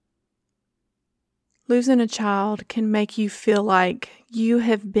Losing a child can make you feel like you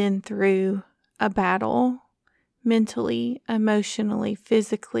have been through a battle mentally, emotionally,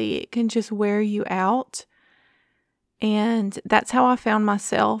 physically. It can just wear you out. And that's how I found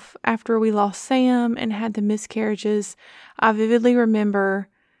myself after we lost Sam and had the miscarriages. I vividly remember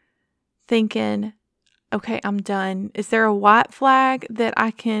thinking, okay, I'm done. Is there a white flag that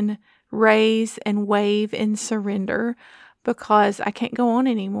I can raise and wave in surrender? Because I can't go on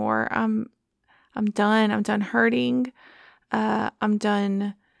anymore. I'm done. I'm done hurting. I'm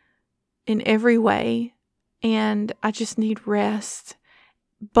done in every way. And I just need rest.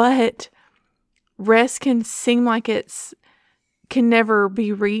 But rest can seem like can never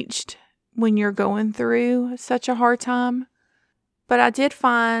be reached when you're going through such a hard time. But I did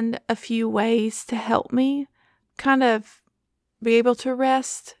find a few ways to help me kind of be able to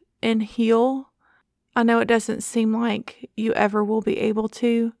rest and heal. I know it doesn't seem like you ever will be able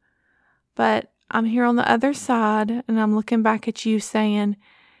to, but I'm here on the other side and I'm looking back at you saying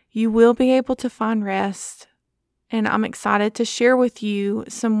you will be able to find rest. And I'm excited to share with you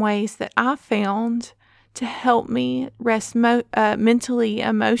some ways that I found to help me rest mentally,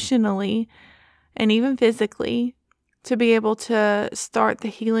 emotionally, and even physically, to be able to start the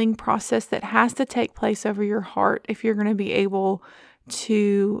healing process that has to take place over your heart if you're going to be able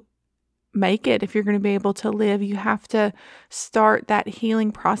to make it. If you're going to be able to live, you have to start that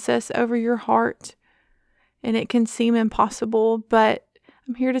healing process over your heart. And it can seem impossible, but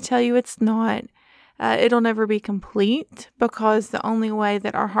I'm here to tell you it's not. It'll never be complete, because the only way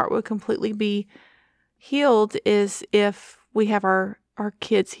that our heart would completely be healed is if we have our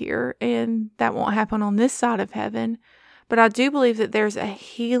kids here, and that won't happen on this side of heaven. But I do believe that there's a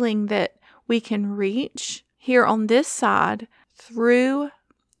healing that we can reach here on this side through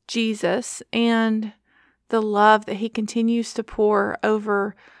Jesus and the love that He continues to pour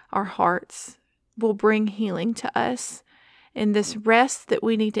over our hearts will bring healing to us. And this rest that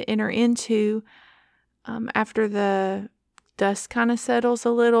we need to enter into after the dust kind of settles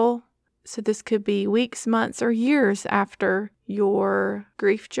a little. So this could be weeks, months, or years after your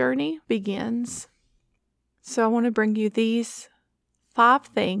grief journey begins. So I want to bring you these 5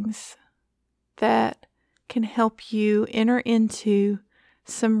 things that can help you enter into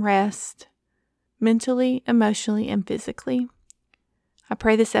some rest mentally, emotionally, and physically. I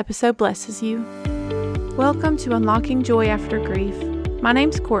pray this episode blesses you. Welcome to Unlocking Joy After Grief. My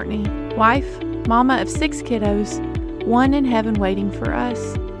name's Courtney, wife, mama of 6 kiddos, 1 in heaven waiting for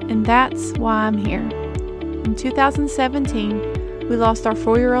us, and that's why I'm here. In 2017, we lost our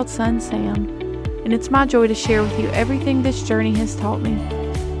 4-year-old son, Sam, and it's my joy to share with you everything this journey has taught me.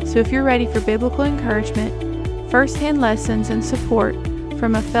 So if you're ready for biblical encouragement, first-hand lessons, and support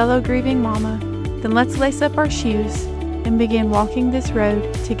from a fellow grieving mama, then let's lace up our shoes and begin walking this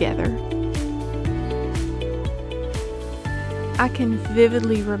road together. I can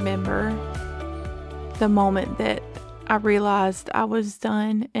vividly remember the moment that I realized I was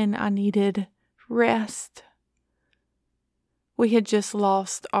done and I needed rest. We had just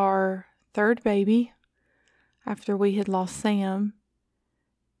lost our 3rd baby after we had lost Sam,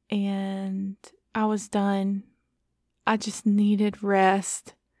 and I was done. I just needed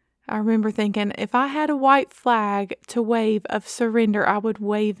rest. I remember thinking, if I had a white flag to wave of surrender, I would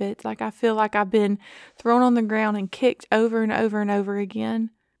wave it. Like, I feel like I've been thrown on the ground and kicked over and over and over again.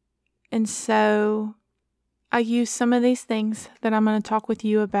 And so I use some of these things that I'm going to talk with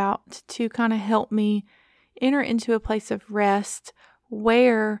you about to kind of help me enter into a place of rest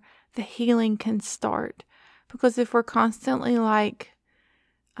where the healing can start. Because if we're constantly like,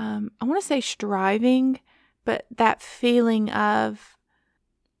 I want to say striving, but that feeling of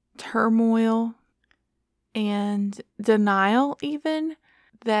turmoil and denial even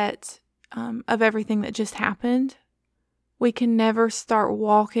that of everything that just happened, we can never start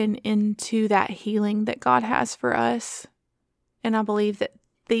walking into that healing that God has for us. And I believe that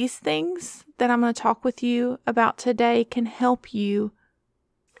these things that I'm going to talk with you about today can help you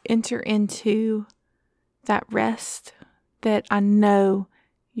enter into that rest that I know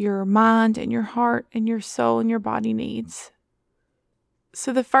your mind and your heart and your soul and your body needs.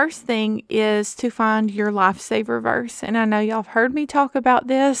 So the first thing is to find your lifesaver verse. And I know y'all have heard me talk about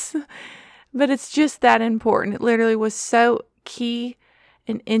this, but it's just that important. It literally was so key,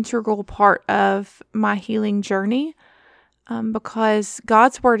 an integral part of my healing journey, because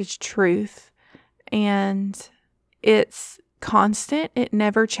God's word is truth and it's constant. It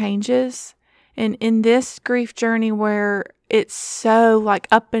never changes. And in this grief journey where it's so like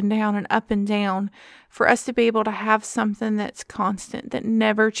up and down, for us to be able to have something that's constant, that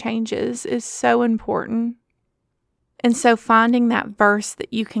never changes, is so important. And so finding that verse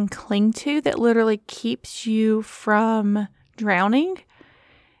that you can cling to that literally keeps you from drowning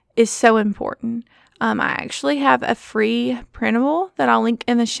is so important. I actually have a free printable that I'll link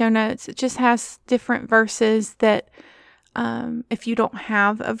in the show notes. It just has different verses that if you don't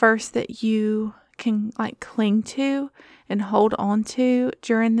have a verse that you can cling to and hold on to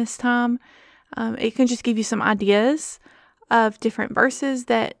during this time, it can just give you some ideas of different verses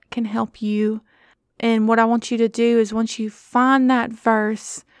that can help you. And what I want you to do is once you find that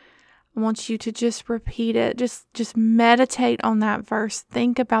verse, I want you to just repeat it. Just meditate on that verse.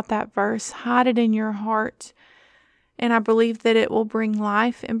 Think about that verse. Hide it in your heart. And I believe that it will bring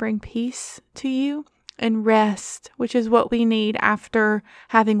life and bring peace to you and rest, which is what we need after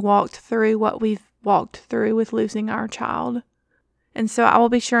having walked through what we've walked through with losing our child. And so I will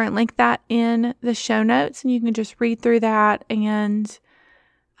be sure and link that in the show notes, and you can just read through that and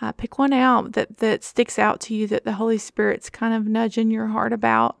pick one out that sticks out to you, that the Holy Spirit's kind of nudging your heart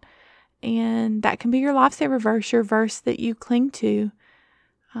about. And that can be your lifesaver verse, your verse that you cling to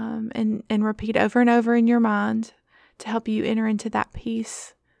and repeat over and over in your mind to help you enter into that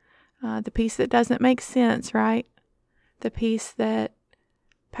peace. The peace that doesn't make sense, right? The peace that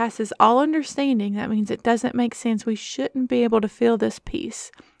passes all understanding. That means it doesn't make sense. We shouldn't be able to feel this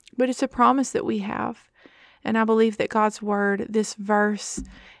peace, but it's a promise that we have. And I believe that God's word, this verse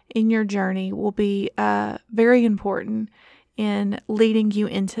in your journey, will be very important in leading you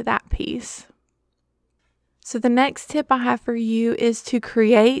into that peace. So the next tip I have for you is to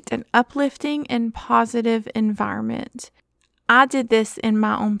create an uplifting and positive environment. I did this in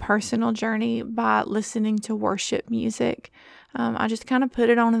my own personal journey by listening to worship music. I just kind of put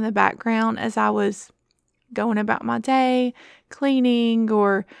it on in the background as I was going about my day, cleaning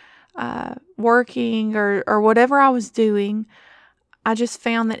or working or whatever I was doing. I just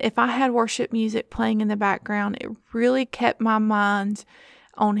found that if I had worship music playing in the background, it really kept my mind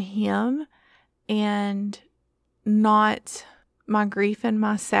on Him and not my grief and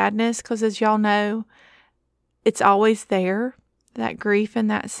my sadness. Because as y'all know, it's always there, that grief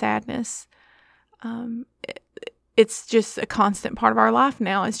and that sadness. It's just a constant part of our life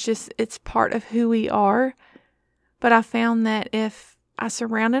now. It's part of who we are. But I found that if I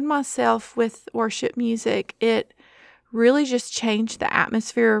surrounded myself with worship music, it really just changed the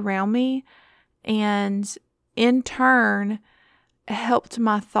atmosphere around me, and in turn helped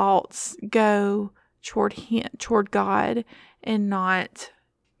my thoughts go toward God and not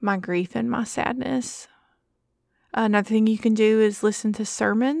my grief and my sadness. Another thing you can do is listen to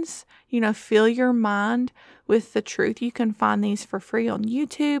sermons. Fill your mind with the truth. You can find these for free on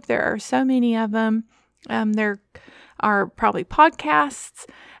YouTube. There are so many of them. There are probably podcasts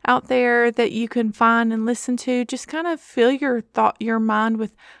out there that you can find and listen to. Just kind of fill your mind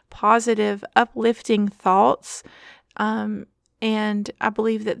with positive, uplifting thoughts. And I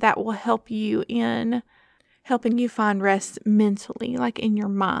believe that will help you in helping you find rest mentally, like in your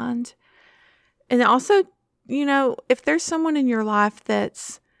mind. And also, if there's someone in your life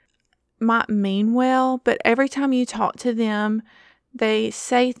that's might mean well, but every time you talk to them, they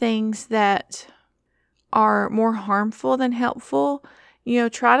say things that are more harmful than helpful,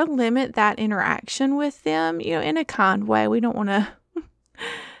 try to limit that interaction with them, in a kind way. We don't want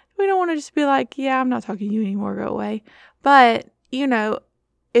to just be like, yeah, I'm not talking to you anymore, go away. But,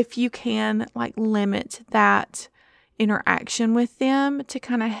 if you can limit that interaction with them to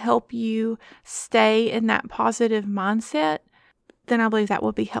kind of help you stay in that positive mindset, then I believe that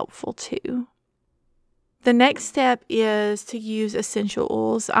will be helpful too. The next step is to use essential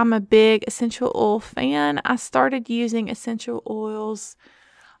oils. I'm a big essential oil fan. I started using essential oils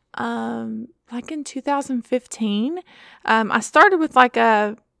in 2015. I started with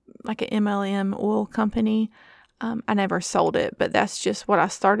an MLM oil company. I never sold it, but that's just what I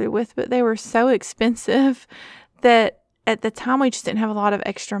started with. But they were so expensive that at the time we just didn't have a lot of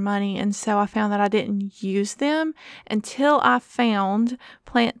extra money. And so I found that I didn't use them until I found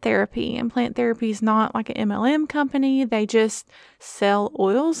Plant Therapy. And Plant Therapy is not like an MLM company. They just sell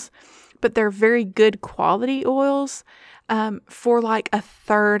oils, but they're very good quality oils for a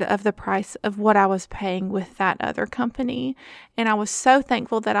third of the price of what I was paying with that other company. And I was so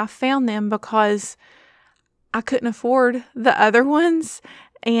thankful that I found them because I couldn't afford the other ones.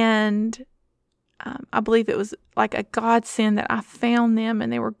 And I believe it was like a godsend that I found them,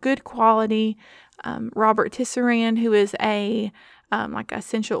 and they were good quality. Robert Tisserand, who is a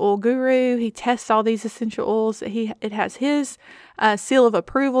essential oil guru, he tests all these essential oils. It has his seal of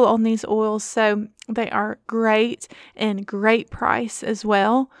approval on these oils, so they are great and great price as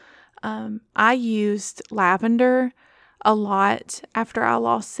well. I used lavender a lot after I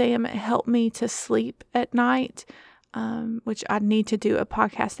lost Sam. It helped me to sleep at night. which I need to do a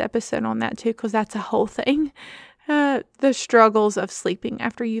podcast episode on that too, because that's a whole thing. The struggles of sleeping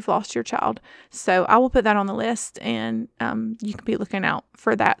after you've lost your child. So I will put that on the list, and you can be looking out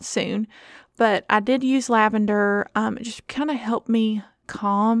for that soon. But I did use lavender. It just kind of helped me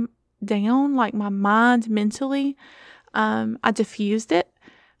calm down, like my mind mentally. I diffused it,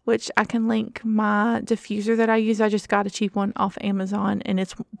 which I can link my diffuser that I use. I just got a cheap one off Amazon, and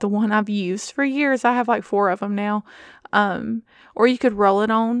it's the one I've used for years. I have like 4 of them now. Or you could roll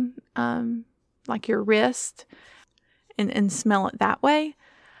it on like your wrist and smell it that way.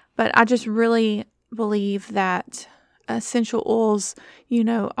 But I just really believe that essential oils,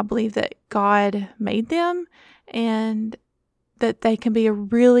 I believe that God made them, and that they can be a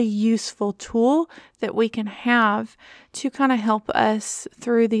really useful tool that we can have to kind of help us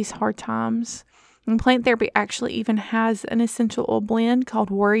through these hard times. And Plant Therapy actually even has an essential oil blend called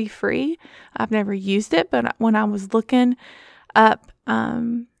Worry Free. I've never used it, but when I was looking up,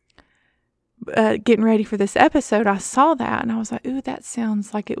 getting ready for this episode, I saw that and I was like, ooh, that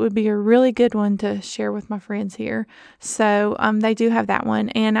sounds like it would be a really good one to share with my friends here. So they do have that one,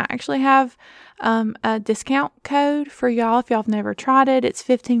 and I actually have a discount code for y'all. If y'all have never tried it, it's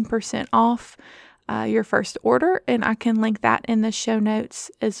 15% off your first order, and I can link that in the show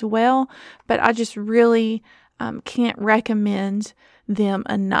notes as well. But I just really can't recommend them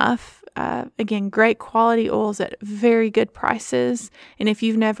enough. Again, great quality oils at very good prices. And if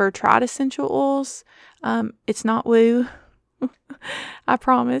you've never tried essential oils, it's not woo. I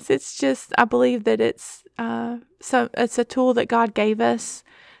promise. It's just, I believe that it's a tool that God gave us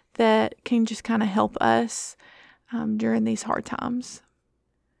that can just kind of help us during these hard times.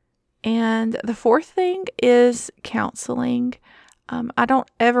 And the 4th thing is counseling. I don't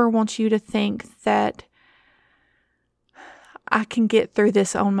ever want you to think that I can get through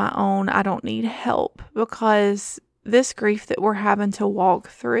this on my own. I don't need help, because this grief that we're having to walk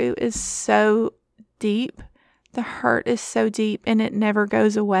through is so deep. The hurt is so deep, and it never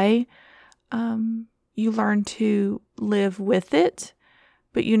goes away. You learn to live with it,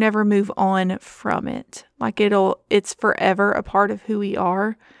 but you never move on from it. Like it's forever a part of who we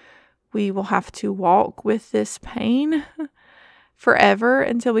are. We will have to walk with this pain forever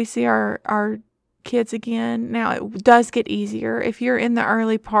until we see our kids again. Now, it does get easier. If you're in the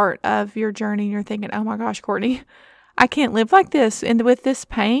early part of your journey and you're thinking, oh my gosh, Courtney, I can't live like this and with this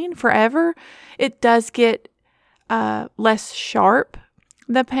pain forever, it does get less sharp.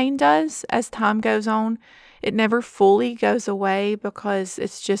 The pain does as time goes on. It never fully goes away, because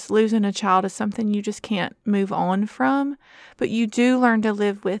it's just losing a child is something you just can't move on from. But you do learn to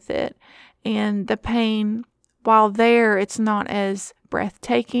live with it. And the pain, while there, it's not as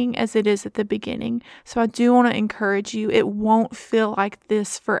breathtaking as it is at the beginning. So I do want to encourage you, it won't feel like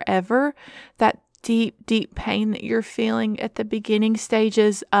this forever. That deep, deep pain that you're feeling at the beginning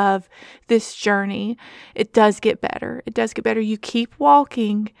stages of this journey, it does get better. It does get better. You keep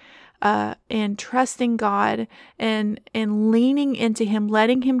walking and trusting God and leaning into Him,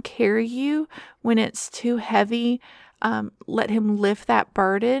 letting Him carry you when it's too heavy. Let Him lift that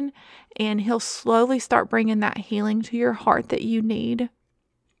burden, and He'll slowly start bringing that healing to your heart that you need.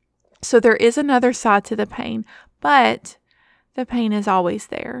 So there is another side to the pain, but the pain is always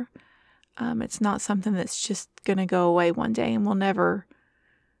there. It's not something that's just going to go away one day, and we'll never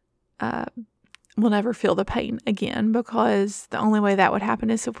feel the pain again, because the only way that would happen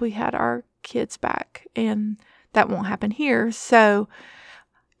is if we had our kids back, and that won't happen here. So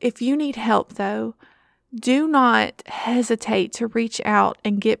if you need help, though, do not hesitate to reach out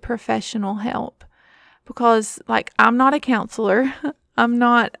and get professional help, because I'm not a counselor. I'm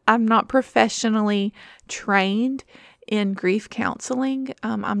not professionally trained in grief counseling.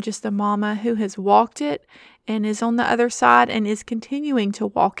 I'm just a mama who has walked it and is on the other side and is continuing to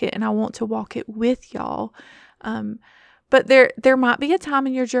walk it. And I want to walk it with y'all. But there might be a time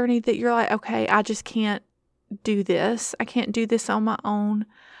in your journey that you're like, okay, I just can't do this. I can't do this on my own.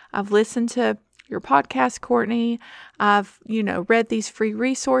 I've listened to your podcast, Courtney. I've, read these free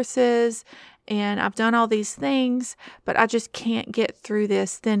resources, and I've done all these things, but I just can't get through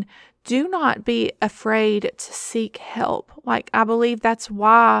this. Then do not be afraid to seek help. I believe that's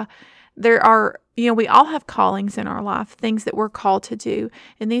why there are, we all have callings in our life, things that we're called to do.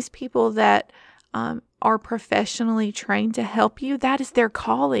 And these people that are professionally trained to help you, that is their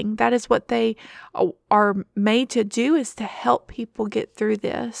calling. That is what they are made to do, is to help people get through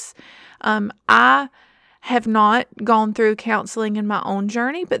this. I have not gone through counseling in my own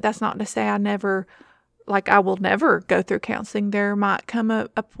journey, but that's not to say I will never go through counseling. There might come a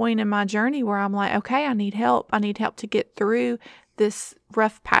point in my journey where I'm like, okay, I need help. I need help to get through this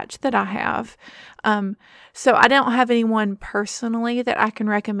rough patch that I have. So I don't have anyone personally that I can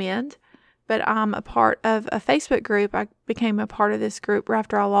recommend, but I'm a part of a Facebook group. I became a part of this group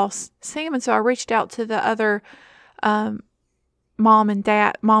after I lost Sam. And so I reached out to the other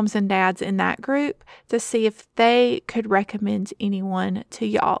moms and dads in that group to see if they could recommend anyone to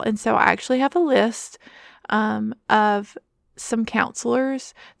y'all. And so I actually have a list of some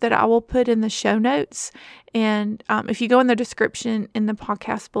counselors that I will put in the show notes. And if you go in the description in the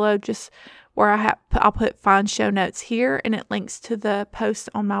podcast below, just where I'll find show notes here, and it links to the post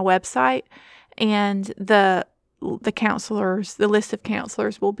on my website, and the counselors, the list of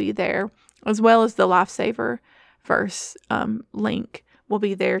counselors will be there, as well as the Lifesaver verse link will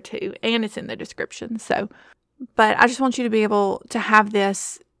be there too, and it's in the description. So, but I just want you to be able to have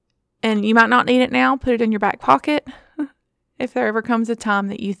this, and you might not need it now. Put it in your back pocket if there ever comes a time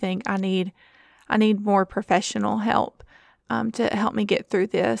that you think I need more professional help to help me get through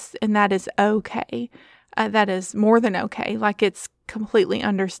this, and that is okay. That is more than okay. Like, it's completely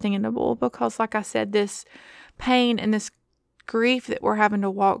understandable, because like I said, this pain and this grief that we're having to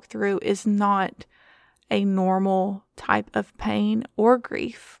walk through is not a normal type of pain or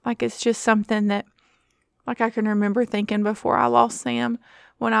grief. Like, it's just something that, like, I can remember thinking before I lost Sam,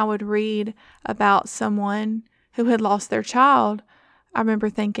 when I would read about someone who had lost their child, I remember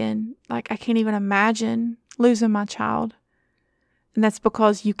thinking, like, I can't even imagine losing my child. And that's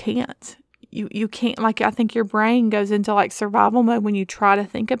because you can't. You can't, like, I think your brain goes into like survival mode when you try to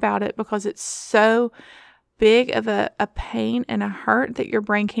think about it, because it's so big of a pain and a hurt that your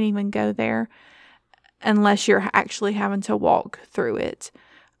brain can't even go there unless you're actually having to walk through it.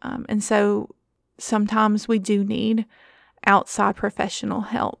 And so sometimes we do need outside professional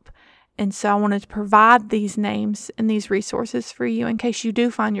help. And so I wanted to provide these names and these resources for you in case you do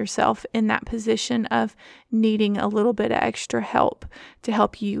find yourself in that position of needing a little bit of extra help to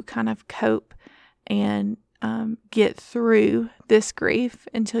help you kind of cope and get through this grief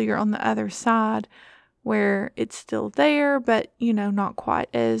until you're on the other side, where it's still there, but, you know, not quite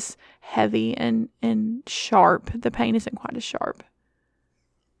as heavy and sharp. The pain isn't quite as sharp.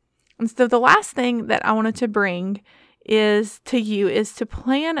 And so the last thing that I wanted to bring is to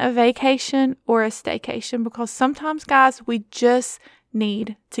plan a vacation or a staycation, because sometimes, guys, we just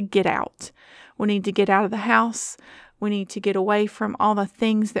need to get out. We need to get out of the house. We need to get away from all the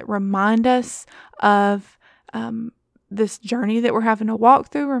things that remind us of this journey that we're having to walk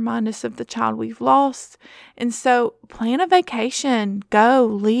through, remind us of the child we've lost. And so plan a vacation, go,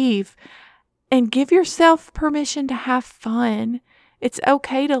 leave, and give yourself permission to have fun. It's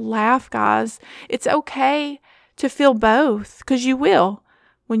okay to laugh, guys. It's okay to feel both, because you will.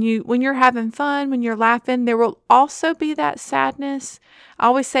 When you're having fun, when you're laughing, there will also be that sadness. I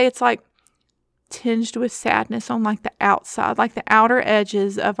always say it's like tinged with sadness on like the outside, like the outer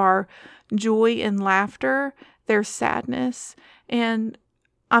edges of our joy and laughter. There's sadness. And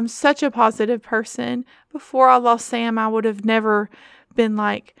I'm such a positive person. Before I lost Sam, I would have never been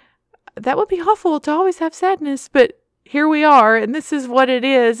like, that would be awful to always have sadness. But here we are, and this is what it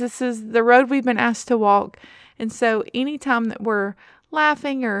is. This is the road we've been asked to walk. And so anytime that we're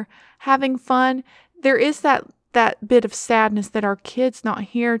laughing or having fun, there is that bit of sadness that our kid's not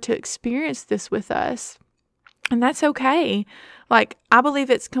here to experience this with us. And that's okay. Like, I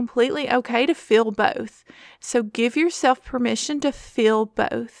believe it's completely okay to feel both. So give yourself permission to feel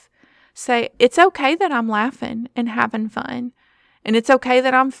both. Say, it's okay that I'm laughing and having fun. And it's okay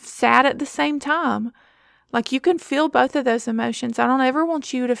that I'm sad at the same time. Like, you can feel both of those emotions. I don't ever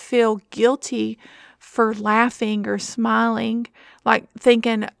want you to feel guilty for laughing or smiling, like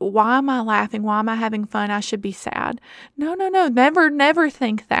thinking, why am I laughing? Why am I having fun? I should be sad. No. Never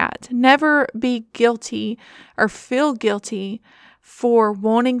think that. Never be guilty or feel guilty for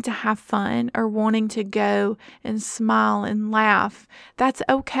wanting to have fun or wanting to go and smile and laugh. That's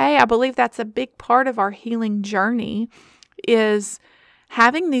okay. I believe that's a big part of our healing journey, is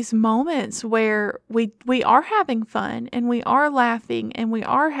having these moments where we are having fun and we are laughing and we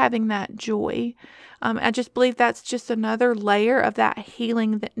are having that joy. I just believe that's just another layer of that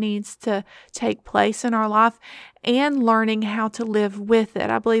healing that needs to take place in our life, and learning how to live with it.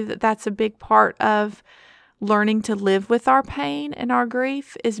 I believe that that's a big part of learning to live with our pain and our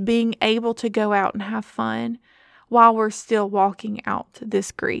grief, is being able to go out and have fun while we're still walking out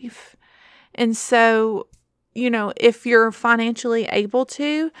this grief. And so, you know, if you're financially able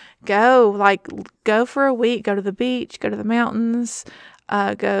to go for a week, go to the beach, go to the mountains,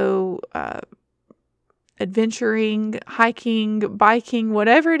 go adventuring, hiking, biking,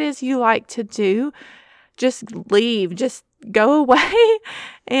 whatever it is you like to do, just leave, just go away.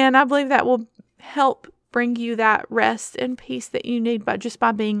 And I believe that will help bring you that rest and peace that you need by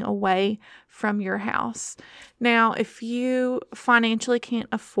being away from your house. Now, if you financially can't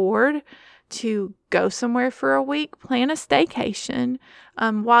afford to go somewhere for a week, plan a staycation.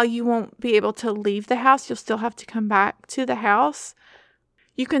 While you won't be able to leave the house, you'll still have to come back to the house.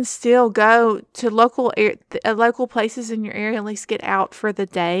 You can still go to local places in your area, at least get out for the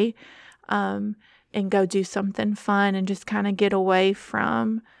day, and go do something fun and just kind of get away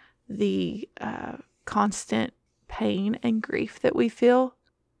from the constant pain and grief that we feel.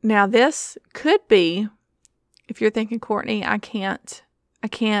 Now, this could be, if you're thinking, Courtney, I can't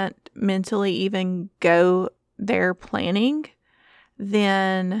mentally even go there planning,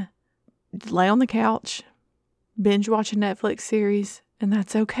 then lay on the couch, binge watch a Netflix series, and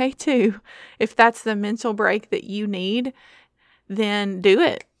that's okay too. If that's the mental break that you need, then do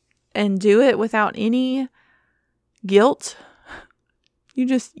it, and do it without any guilt.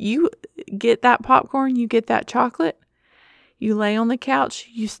 You get that popcorn, you get that chocolate, you lay on the couch,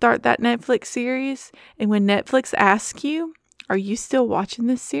 you start that Netflix series, and when Netflix asks you, are you still watching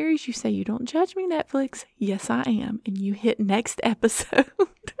this series? You say, you don't judge me, Netflix. Yes, I am. And you hit next episode.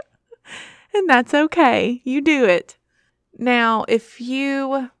 And that's okay. You do it. Now, if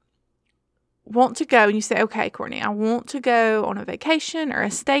you want to go and you say, okay, Courtney, I want to go on a vacation or a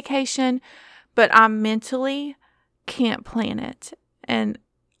staycation, but I mentally can't plan it. And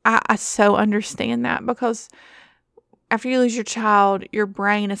I so understand that, because after you lose your child, your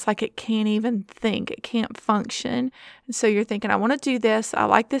brain, it's like it can't even think. It can't function. And so you're thinking, I want to do this. I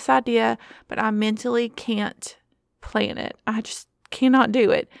like this idea, but I mentally can't plan it. I just cannot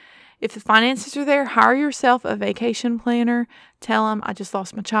do it. If the finances are there, hire yourself a vacation planner. Tell them, I just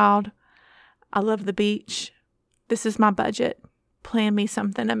lost my child. I love the beach. This is my budget. Plan me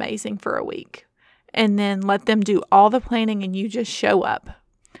something amazing for a week. And then let them do all the planning and you just show up.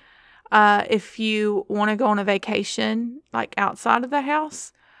 If you want to go on a vacation, like outside of the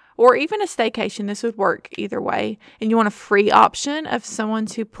house, or even a staycation, this would work either way. And you want a free option of someone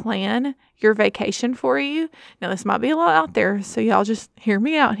to plan your vacation for you. Now, this might be a lot out there, so y'all just hear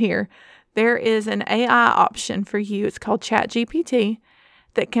me out here. There is an AI option for you. It's called ChatGPT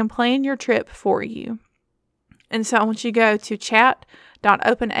that can plan your trip for you. And so I want you to go to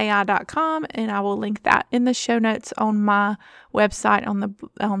chat.openai.com, and I will link that in the show notes on my website on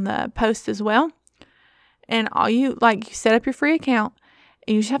the post as well. And you set up your free account,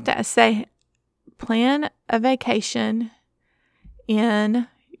 and you just have to say, plan a vacation in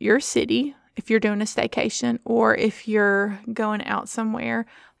your city if you're doing a staycation, or if you're going out somewhere.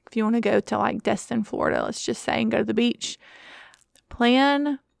 If you want to go to like Destin, Florida, let's just say, and go to the beach,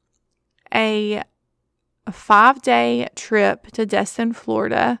 plan a 5-day trip to Destin,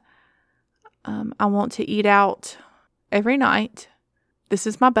 Florida. I want to eat out every night. This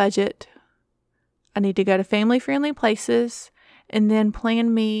is my budget. I need to go to family-friendly places, and then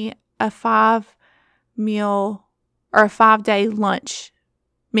plan me a 5-meal or a 5-day lunch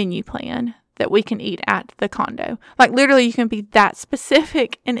menu plan that we can eat at the condo. Like literally, you can be that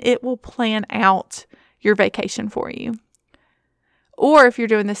specific, and it will plan out your vacation for you. Or if you're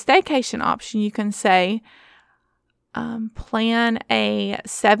doing the staycation option, you can say, plan a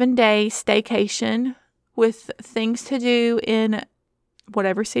 7-day staycation with things to do in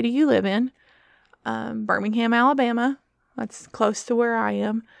whatever city you live in. Birmingham, Alabama. That's close to where I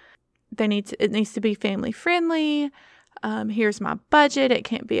am. It needs to be family friendly. Here's my budget. It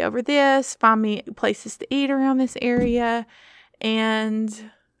can't be over this. Find me places to eat around this area,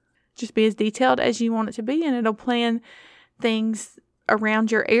 and just be as detailed as you want it to be. And it'll plan things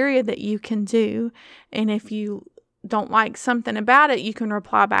around your area that you can do. And if you don't like something about it, you can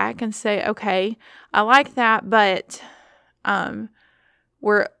reply back and say, okay, I like that, but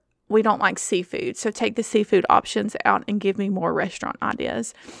we don't like seafood. So take the seafood options out and give me more restaurant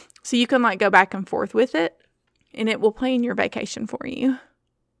ideas. So you can go back and forth with it, and it will plan your vacation for you.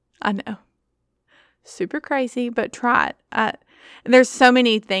 I know. Super crazy, but try it. And there's so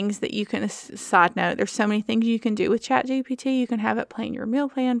many things that you can, side note, there's so many things you can do with ChatGPT. You can have it plan your meal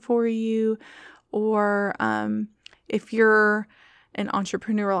plan for you. Or if you're an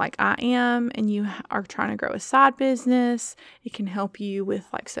entrepreneur like I am, and you are trying to grow a side business, it can help you with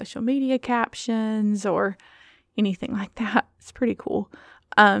social media captions or anything like that. It's pretty cool.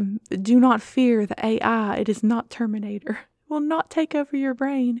 Do not fear the AI. It is not Terminator. It will not take over your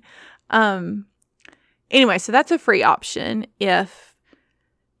brain. Anyway, so that's a free option if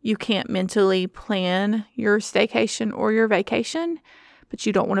you can't mentally plan your staycation or your vacation, but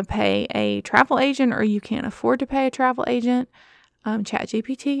you don't want to pay a travel agent, or you can't afford to pay a travel agent.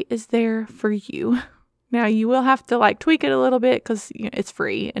 ChatGPT is there for you. Now, you will have to like tweak it a little bit because it's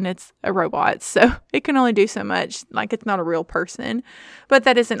free and it's a robot. So it can only do so much. Like, it's not a real person. But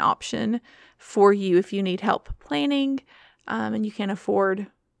that is an option for you if you need help planning and you can't afford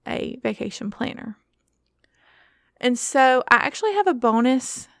a vacation planner. And so I actually have a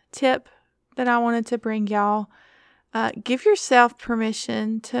bonus tip that I wanted to bring y'all. Give yourself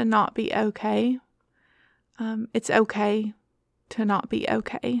permission to not be okay. It's okay to not be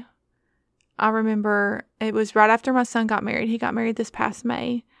okay. I remember it was right after my son got married. He got married this past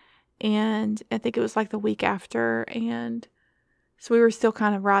May, and I think it was like the week after. And so we were still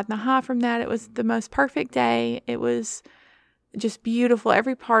kind of riding the high from that. It was the most perfect day. It was just beautiful.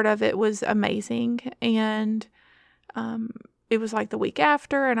 Every part of it was amazing. And it was like the week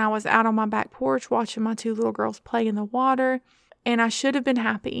after, and I was out on my back porch watching my 2 little girls play in the water. And I should have been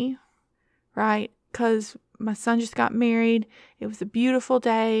happy, right? Because my son just got married. It was a beautiful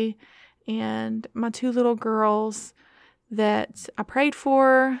day. And my 2 little girls that I prayed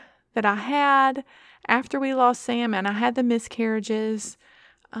for, that I had after we lost Sam and I had the miscarriages,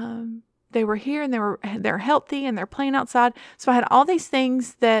 they were here and they're healthy and they're playing outside. So I had all these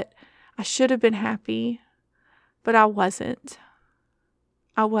things that I should have been happy, but I wasn't.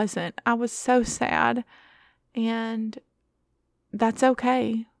 I was so sad, and that's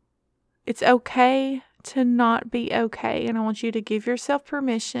okay. It's okay to not be okay. And I want you to give yourself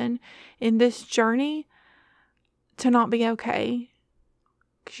permission in this journey to not be okay.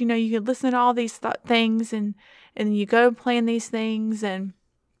 Because, you could listen to all these things and you go and plan these things and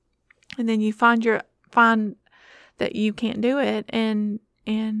then you find that you can't do it. And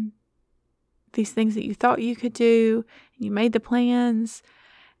these things that you thought you could do, and you made the plans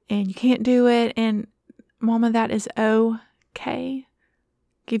and you can't do it. And Mama, that is okay.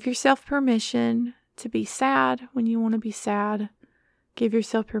 Give yourself permission to be sad when you want to be sad. Give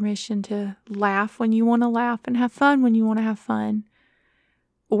yourself permission to laugh when you want to laugh and have fun when you want to have fun.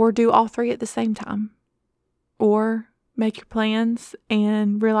 Or do all 3 at the same time. Or make your plans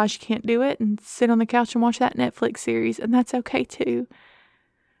and realize you can't do it and sit on the couch and watch that Netflix series, and that's okay too.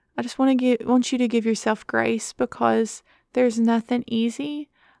 I just want you to give yourself grace, because there's nothing easy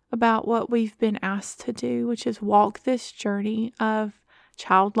about what we've been asked to do, which is walk this journey of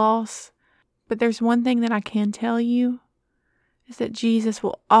child loss. But there's one thing that I can tell you, is that Jesus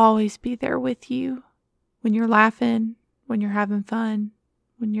will always be there with you when you're laughing, when you're having fun,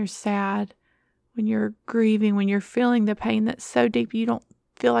 when you're sad, when you're grieving, when you're feeling the pain that's so deep you don't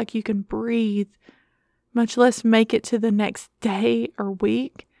feel like you can breathe, much less make it to the next day or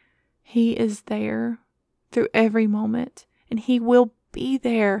week. He is there through every moment, and He will be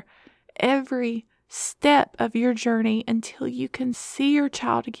there every step of your journey until you can see your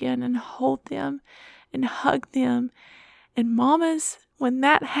child again and hold them and hug them. And mamas, when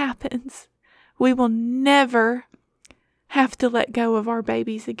that happens, we will never have to let go of our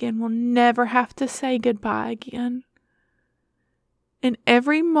babies again. We'll never have to say goodbye again. In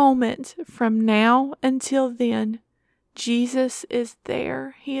every moment from now until then, Jesus is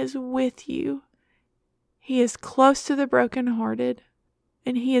there. He is with you. He is close to the brokenhearted,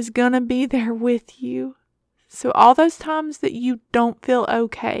 and He is going to be there with you. So all those times that you don't feel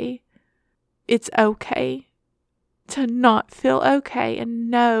okay, it's okay to not feel okay and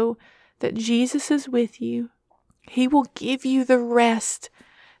know that Jesus is with you. He will give you the rest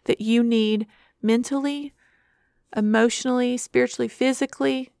that you need mentally, emotionally, spiritually,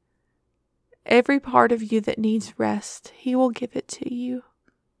 physically. Every part of you that needs rest, He will give it to you.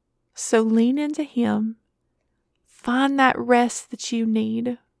 So lean into Him. Find that rest that you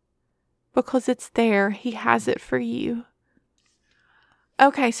need, because it's there. He has it for you.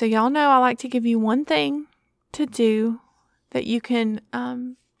 Okay, so y'all know I like to give you one thing to do that you can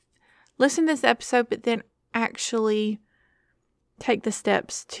listen to this episode, but then actually take the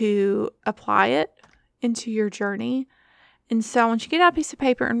steps to apply it into your journey. And so I want you to get out a piece of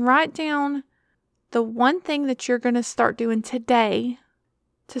paper and write down the one thing that you're going to start doing today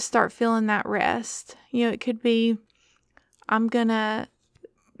to start feeling that rest. It could be,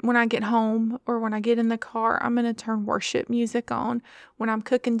 when I get home or when I get in the car, I'm going to turn worship music on. When I'm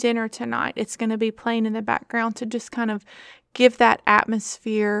cooking dinner tonight, it's going to be playing in the background to just kind of give that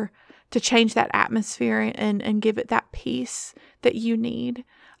atmosphere, to change that atmosphere and give it that peace that you need.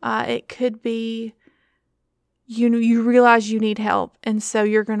 It could be, you realize you need help, and so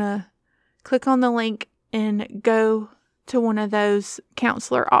you're going to click on the link and go to one of those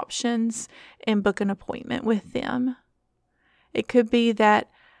counselor options and book an appointment with them. It could be that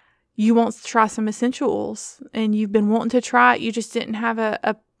you want to try some essential oils and you've been wanting to try it. You just didn't have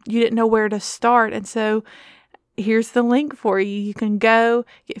you didn't know where to start. And so here's the link for you. You can go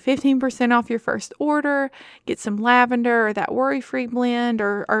get 15% off your first order, get some lavender or that worry-free blend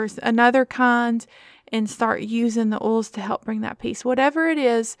or another kind, and start using the oils to help bring that peace. Whatever it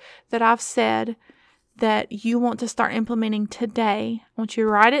is that I've said that you want to start implementing today, I want you to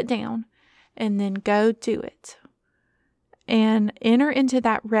write it down and then go do it. And enter into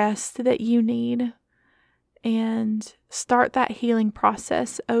that rest that you need and start that healing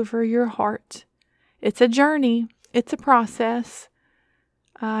process over your heart. It's a journey. It's a process.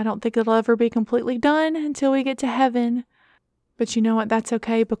 I don't think it'll ever be completely done until we get to heaven. But you know what? That's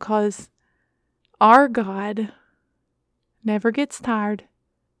okay, because our God never gets tired.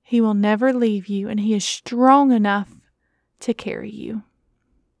 He will never leave you, and He is strong enough to carry you.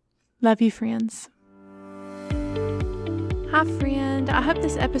 Love you, friends. Hi, friend. I hope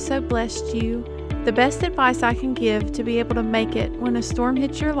this episode blessed you. The best advice I can give to be able to make it when a storm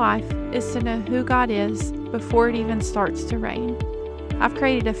hits your life is to know who God is before it even starts to rain. I've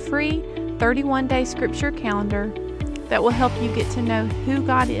created a free 31-day scripture calendar that will help you get to know who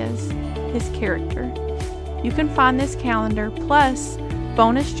God is, His character. You can find this calendar plus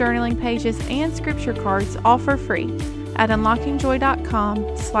bonus journaling pages and scripture cards all for free at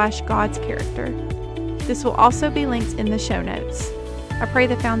unlockingjoy.com/God's character. This will also be linked in the show notes. I pray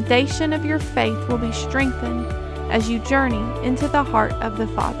the foundation of your faith will be strengthened as you journey into the heart of the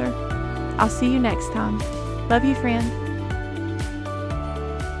Father. I'll see you next time. Love you, friend.